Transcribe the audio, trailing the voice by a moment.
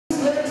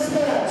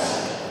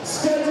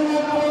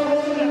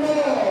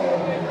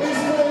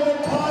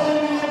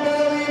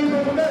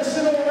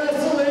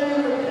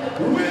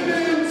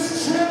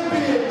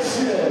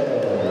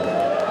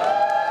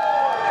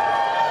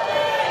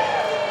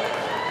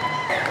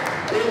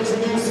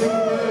introducing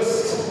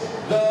first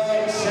the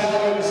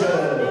challenger.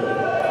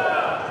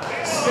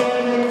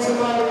 Standing to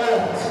my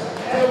left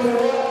from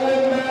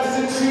Rutland,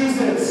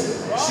 Massachusetts,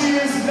 she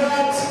is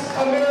not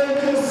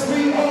America's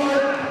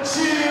sweetheart,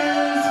 she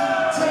is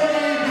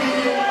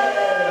Davian.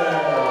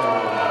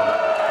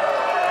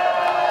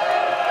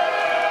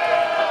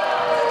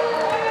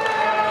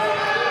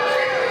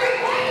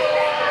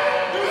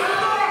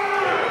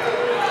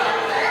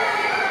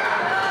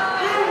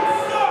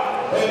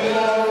 And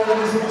now,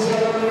 ladies and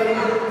gentlemen,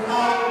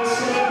 our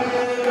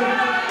champion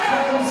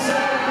from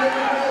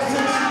Springfield,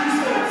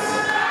 Massachusetts.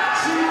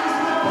 She is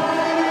the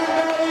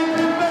pioneer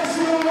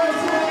professional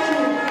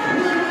wrestling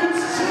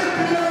women's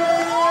champion,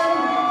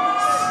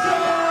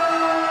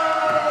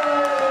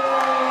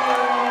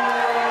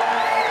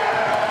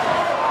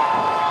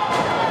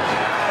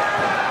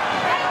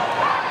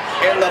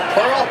 And the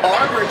Pearl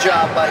Harbor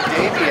job by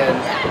Davian,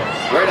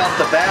 right off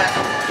the bat,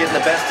 getting the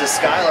best of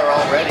Skylar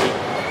already.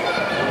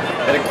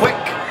 And a quick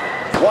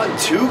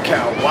 1-2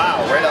 count, wow,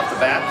 right off the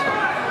bat.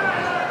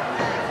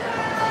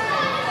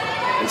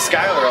 And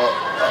Skylar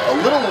a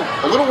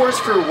little worse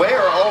for wear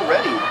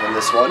already in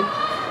this one.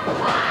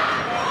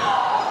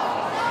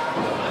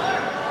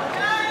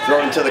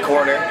 Thrown into the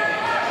corner.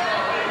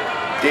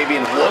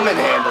 Davian woman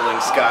handling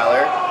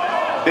Skylar.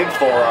 Big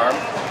forearm.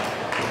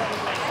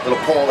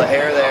 Little pull of the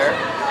hair there.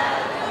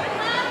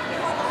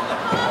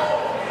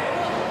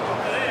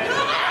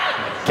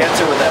 Gets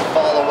her with that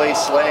fall away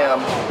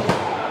slam.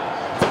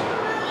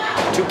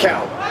 2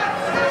 count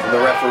from the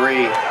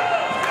referee.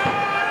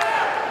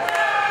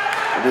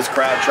 And this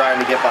crowd trying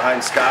to get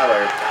behind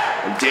Skylar.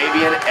 And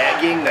Davian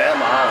egging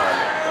them on.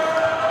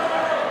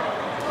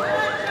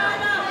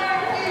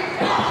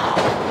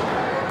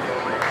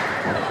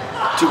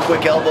 Two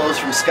quick elbows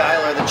from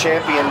Skylar, the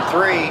champion,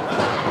 3.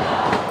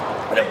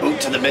 And a boot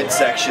to the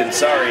midsection.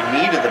 Sorry,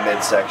 knee to the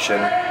midsection.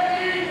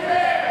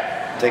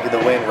 Taking the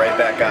win right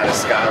back out of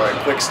Skylar.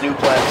 Quick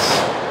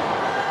snooplex.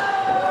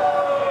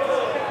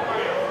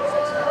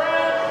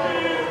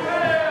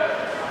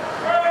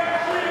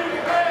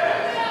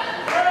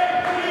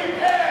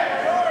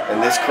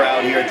 And this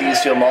crowd here at the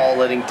Eastfield Mall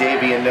letting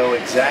Davian know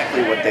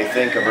exactly what they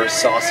think of her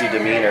saucy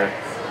demeanor.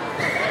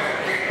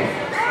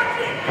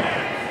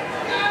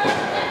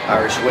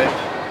 Irish whip.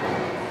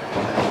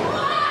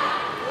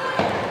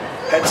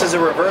 Head scissor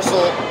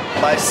reversal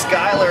by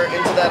Skylar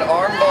into that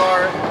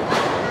armbar.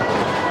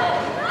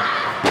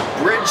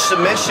 Bridge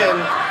submission.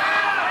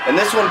 And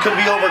this one could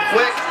be over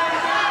quick.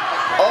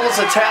 Almost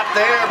a tap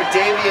there, but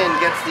Davian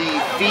gets the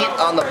feet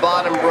on the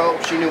bottom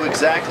rope. She knew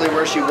exactly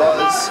where she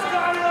was.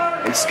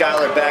 And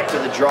Skylar back to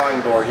the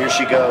drawing board. Here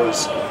she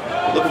goes.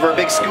 Looking for a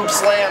big scoop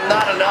slam.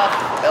 Not enough.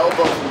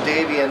 Elbow from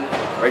Davian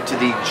right to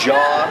the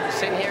jaw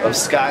of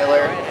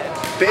Skylar.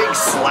 Big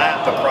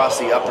slap across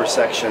the upper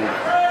section.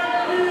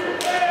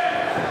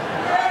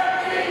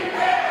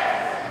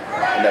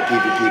 And that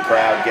PvP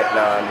crowd getting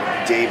on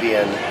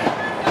Davian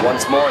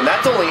once more. And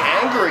that's only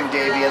angering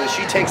Davian as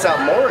she takes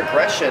out more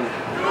aggression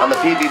on the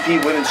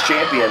PvP Women's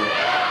Champion.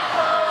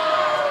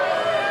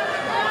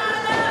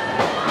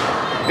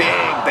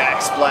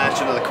 Splash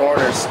into the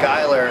corner.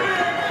 Skylar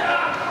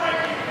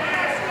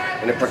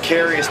in a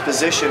precarious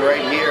position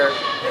right here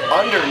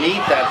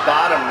underneath that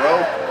bottom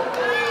rope.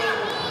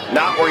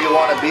 Not where you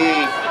want to be.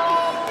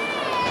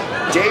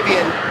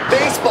 Davian,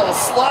 baseball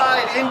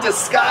slide into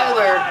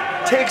Skylar,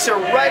 takes her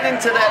right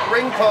into that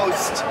ring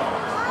post.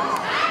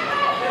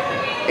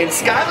 And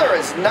Skylar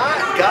has not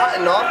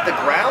gotten off the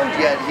ground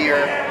yet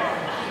here.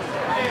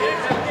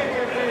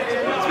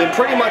 It's been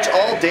pretty much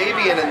all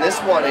Davian in this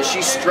one as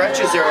she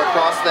stretches her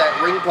across that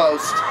ring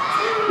post.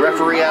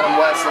 Referee Adam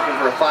West looking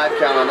for a 5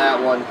 count on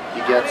that one. He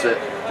gets it.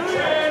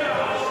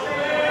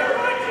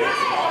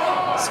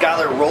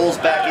 Skylar rolls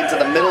back into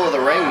the middle of the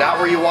ring, not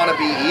where you want to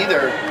be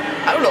either.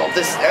 I don't know if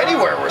this is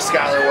anywhere where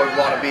Skylar would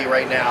want to be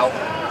right now.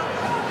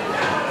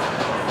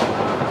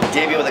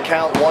 Davian with a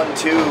count,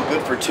 1-2,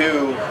 good for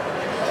 2.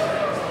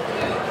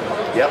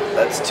 Yep,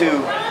 that's 2.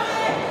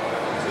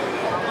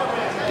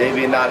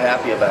 Davian not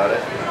happy about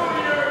it.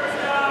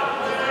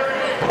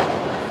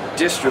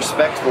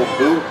 Disrespectful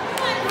boot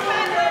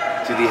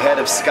to the head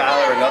of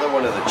Skylar, another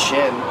one to the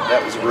chin.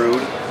 That was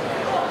rude.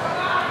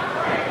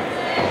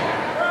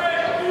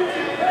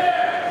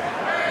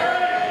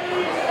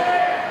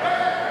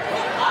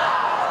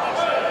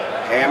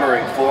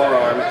 Hammering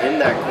forearm in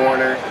that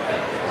corner.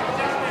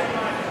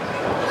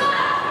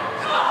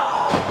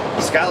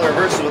 Skylar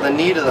reverses with a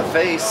knee to the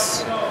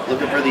face.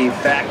 Looking for the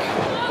back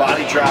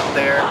body drop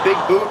there. Big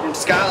boot from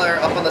Skylar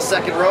up on the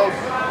second rope.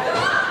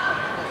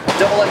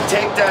 Double leg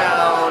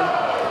takedown.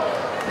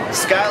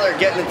 Skylar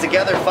getting it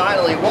together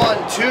finally.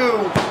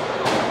 1-2.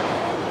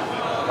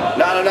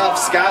 Not enough,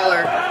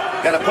 Skylar.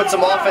 Got to put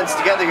some offense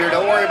together here.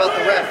 Don't worry about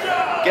the ref.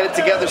 Get it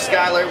together,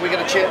 Skylar. We got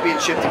a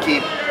championship to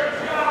keep.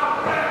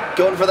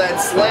 Going for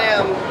that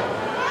slam.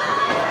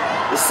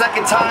 The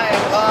second time,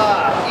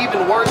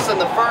 even worse than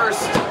the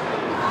first.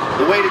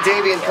 The weight of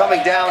Davian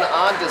coming down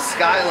onto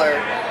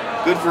Skylar.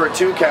 Good for a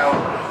 2 count.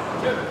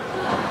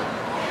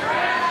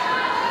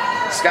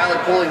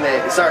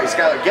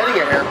 Skylar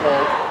getting a hair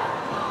pull.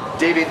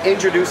 Davian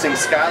introducing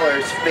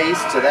Skylar's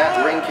face to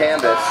that ring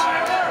canvas.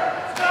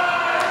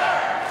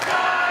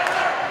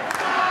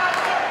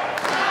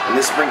 And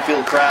this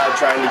Springfield crowd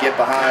trying to get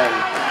behind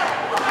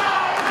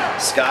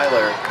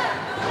Skylar,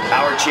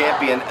 our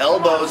champion.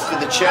 Elbows to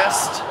the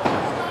chest.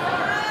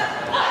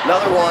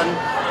 Another one.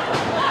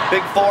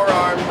 Big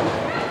forearm.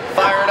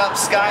 Firing up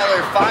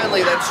Skylar.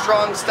 Finally, that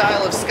strong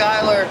style of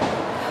Skylar.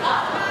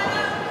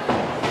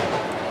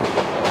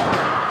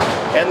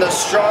 And the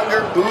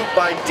stronger boot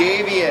by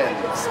Davian.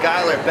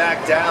 Skylar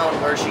back down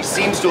where she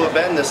seems to have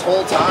been this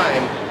whole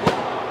time.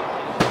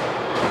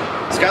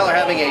 Skylar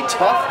having a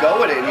tough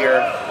go at it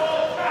here.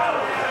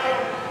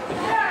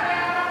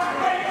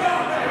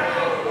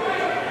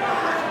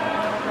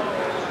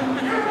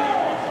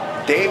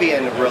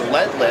 Davian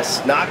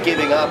relentless, not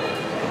giving up.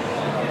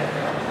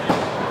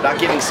 Not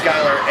giving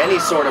Skylar any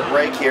sort of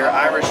break here.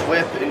 Irish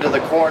whip into the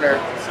corner.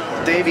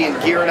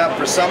 Davian gearing up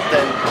for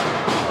something.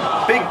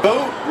 Big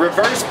boot,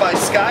 reversed by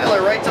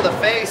Skylar right to the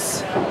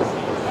face.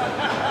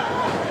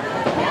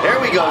 There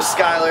we go,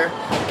 Skylar.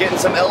 Getting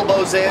some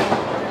elbows in.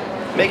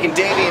 Making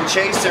Davian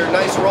chase her.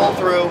 Nice roll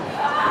through.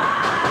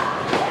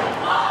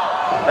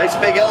 Nice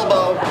big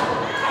elbow.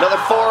 Another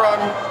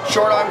forearm,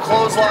 short arm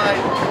clothesline.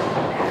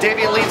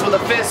 Davian leads with a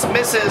fist,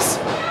 misses.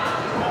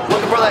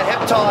 Looking for that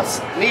hip toss,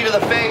 knee to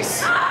the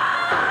face.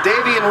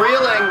 Davian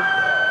reeling.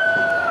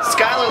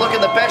 Skylar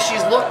looking the best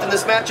she's looked in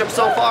this matchup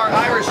so far.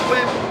 Irish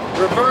whip,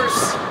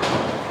 reverse.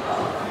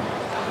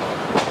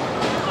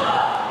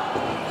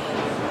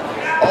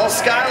 All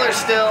Skylar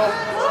still.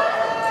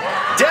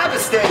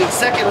 Devastating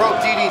second rope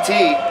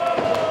DDT.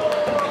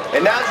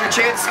 And now's your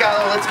chance,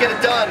 Skylar. Let's get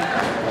it done.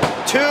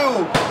 2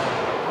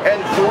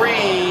 and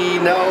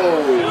 3.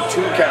 No,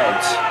 2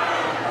 counts.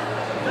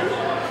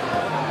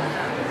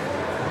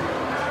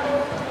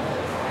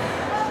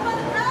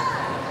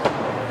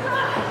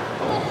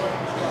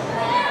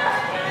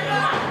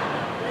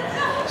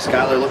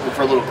 Skylar looking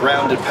for a little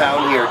grounded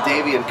pound here.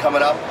 Davian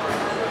coming up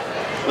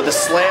with a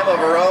slam of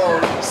her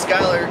own.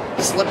 Skylar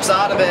slips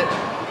out of it.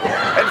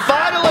 And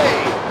finally,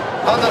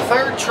 on the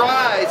 3rd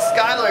try,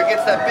 Skylar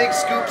gets that big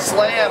scoop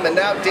slam, and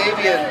now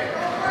Davian,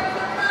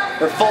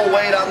 her full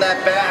weight on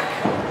that back,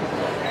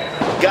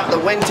 got the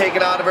wind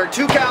taken out of her.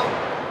 2 count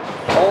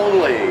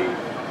only.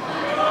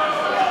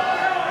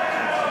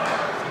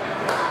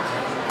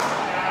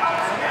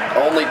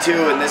 Only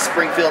 2 in this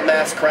Springfield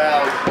Mass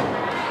crowd.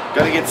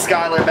 Gonna get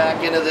Skylar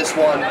back into this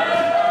one.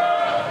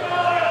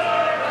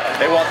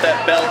 They want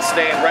that belt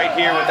staying right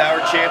here with our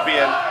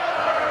champion.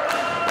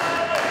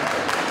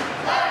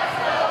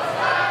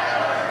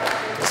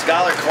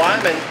 Skylar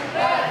climbing.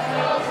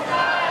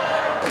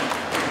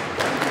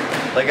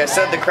 Like I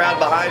said, the crowd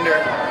behind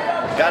her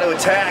got to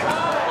attack.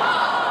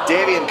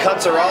 Davian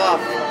cuts her off.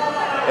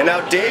 And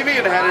now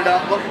Davian headed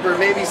up looking for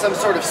maybe some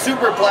sort of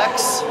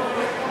superplex.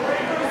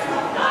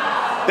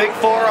 Big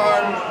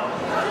forearm.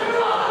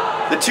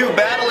 The two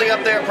battling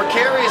up there,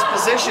 precarious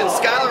position.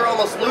 Skylar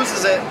almost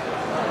loses it.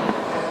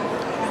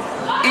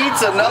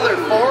 Eats another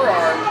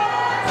forearm.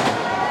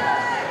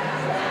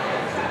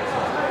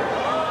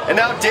 And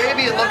now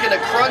Davian looking to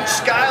crunch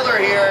Skylar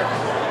here.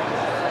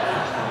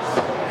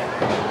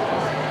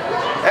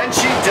 And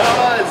she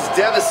does.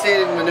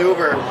 Devastating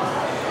maneuver.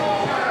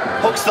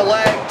 Hooks the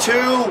leg, 2.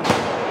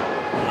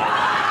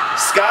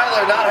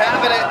 Skylar not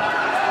having it.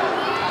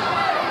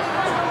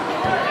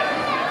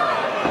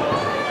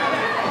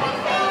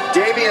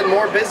 Davian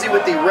more busy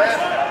with the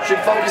ref. Should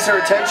focus her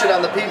attention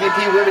on the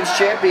PvP Women's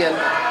Champion.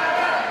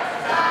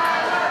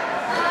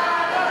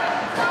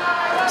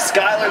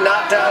 Skylar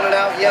not down and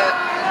out yet.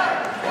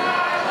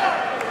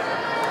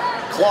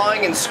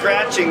 Clawing and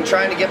scratching,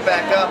 trying to get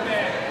back up.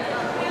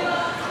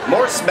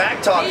 More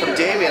smack talk from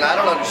Davian. I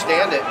don't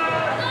understand it.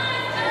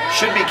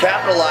 Should be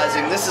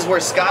capitalizing. This is where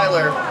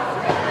Skylar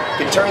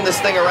can turn this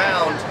thing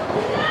around.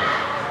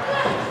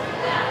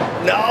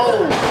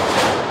 No!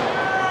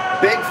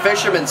 Big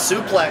fisherman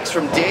suplex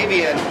from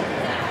Davian.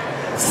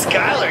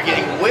 Skylar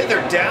getting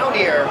withered down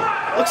here.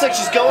 Looks like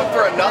she's going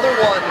for another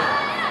one.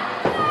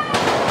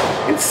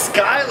 And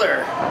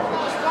Skylar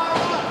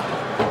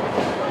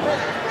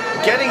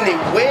getting the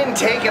wind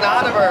taken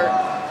out of her.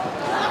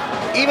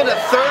 Even a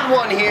 3rd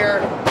one here.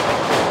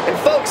 And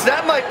folks,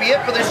 that might be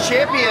it for this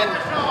champion.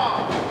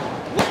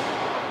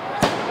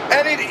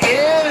 And it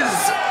is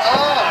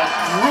a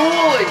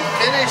grueling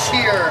finish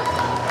here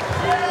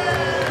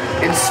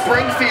in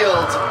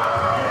Springfield.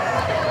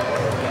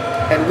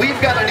 And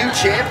we've got a new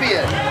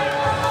champion.